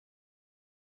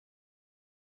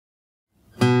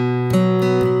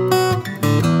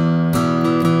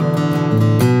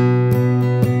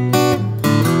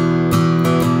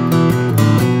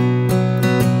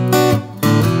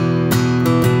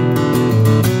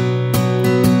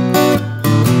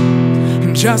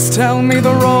Just tell me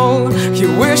the role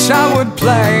you wish I would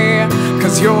play,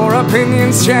 'cause your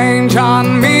opinions change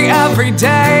on me every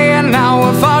day. And now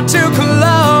we're far too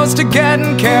close to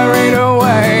getting carried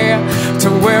away, to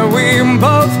where we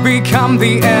both become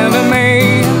the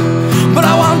enemy. But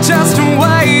I won't just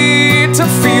wait to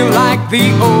feel like the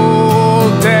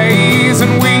old days,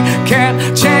 and we can't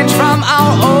change from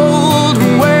our old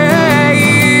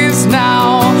ways.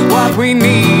 Now what we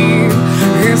need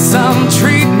is some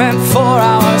treatment for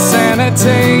our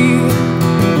sanity.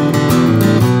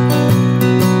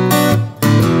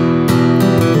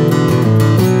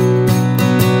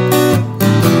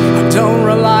 I don't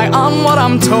rely on what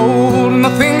I'm told, and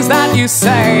the things that you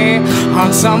say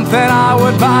aren't something I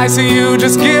would buy, so you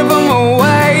just give them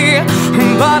away.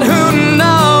 But who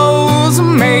knows,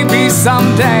 maybe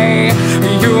someday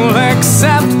you'll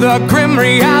accept the grim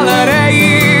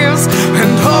realities,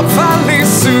 and hopefully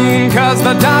soon, 'cause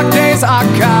the dark days are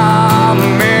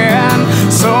coming.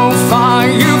 So far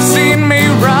you've seen me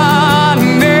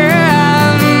running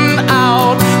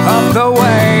out of the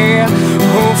way,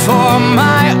 for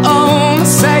my own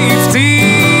safety,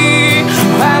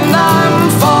 and I'm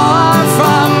far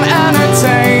from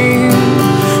entertained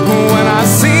when I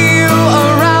see you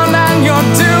around and you're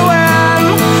doing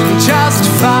just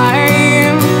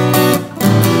fine.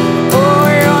 Oh,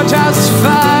 you're just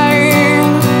fine.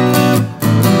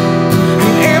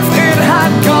 And if it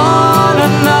had gone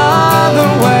another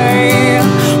way,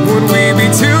 would we be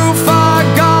too far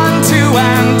gone to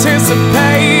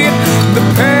anticipate the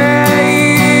pain?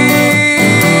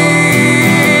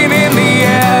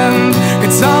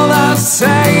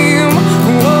 Same.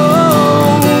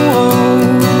 Whoa,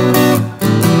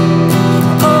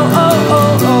 oh, oh,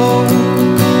 oh, oh.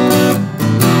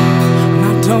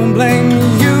 Now don't blame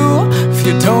you if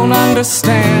you don't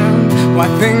understand why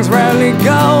things rarely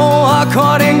go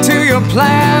according to your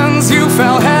plans. You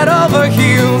fell head over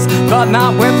heels, but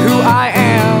not with who I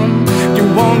am. You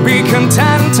won't be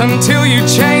content until you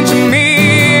change me,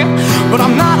 but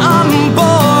I'm not on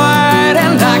board,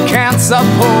 and I can't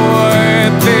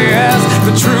support this.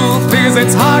 The truth is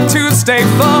it's hard to stay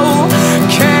focused.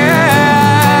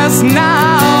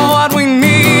 Now what we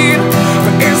need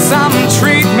is some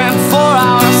treatment for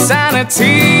our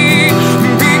sanity,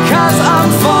 because I'm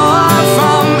far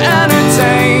from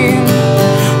entertained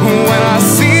when I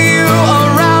see you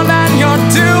around and you're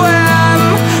doing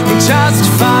just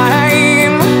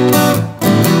fine.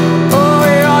 Oh,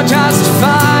 you're just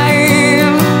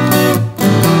fine.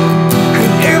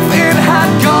 And if it had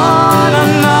gone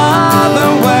another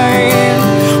way,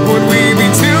 would we be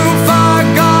too far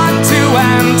gone to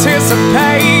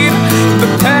anticipate the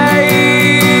pain?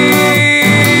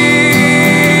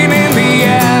 In the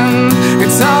end,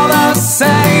 it's all the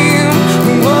same.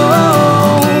 Whoa.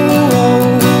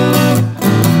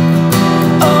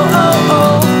 Oh, oh,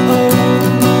 oh, oh.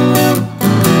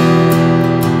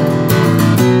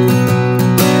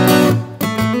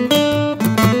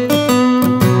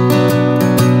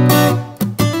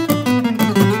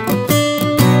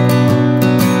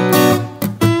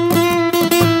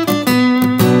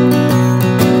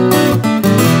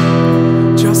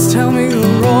 Just tell me the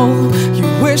role you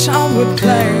wish I would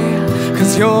play,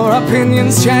 'cause your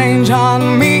opinions change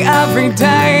on me every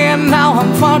day. And now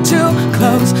I'm far too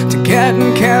close to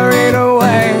getting carried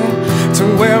away, to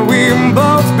where we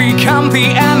both become the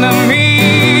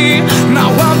enemy. Now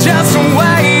I'll just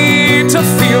wait to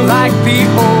feel like the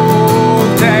old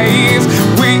days.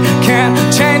 We can't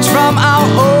change from our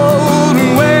old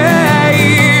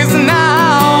ways.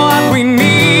 Now what we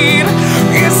need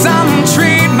is some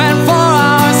treatment for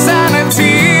our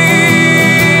sanity,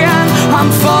 and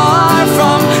I'm far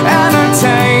from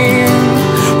entertained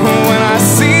when I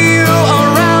see you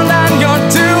around and you're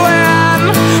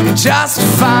doing just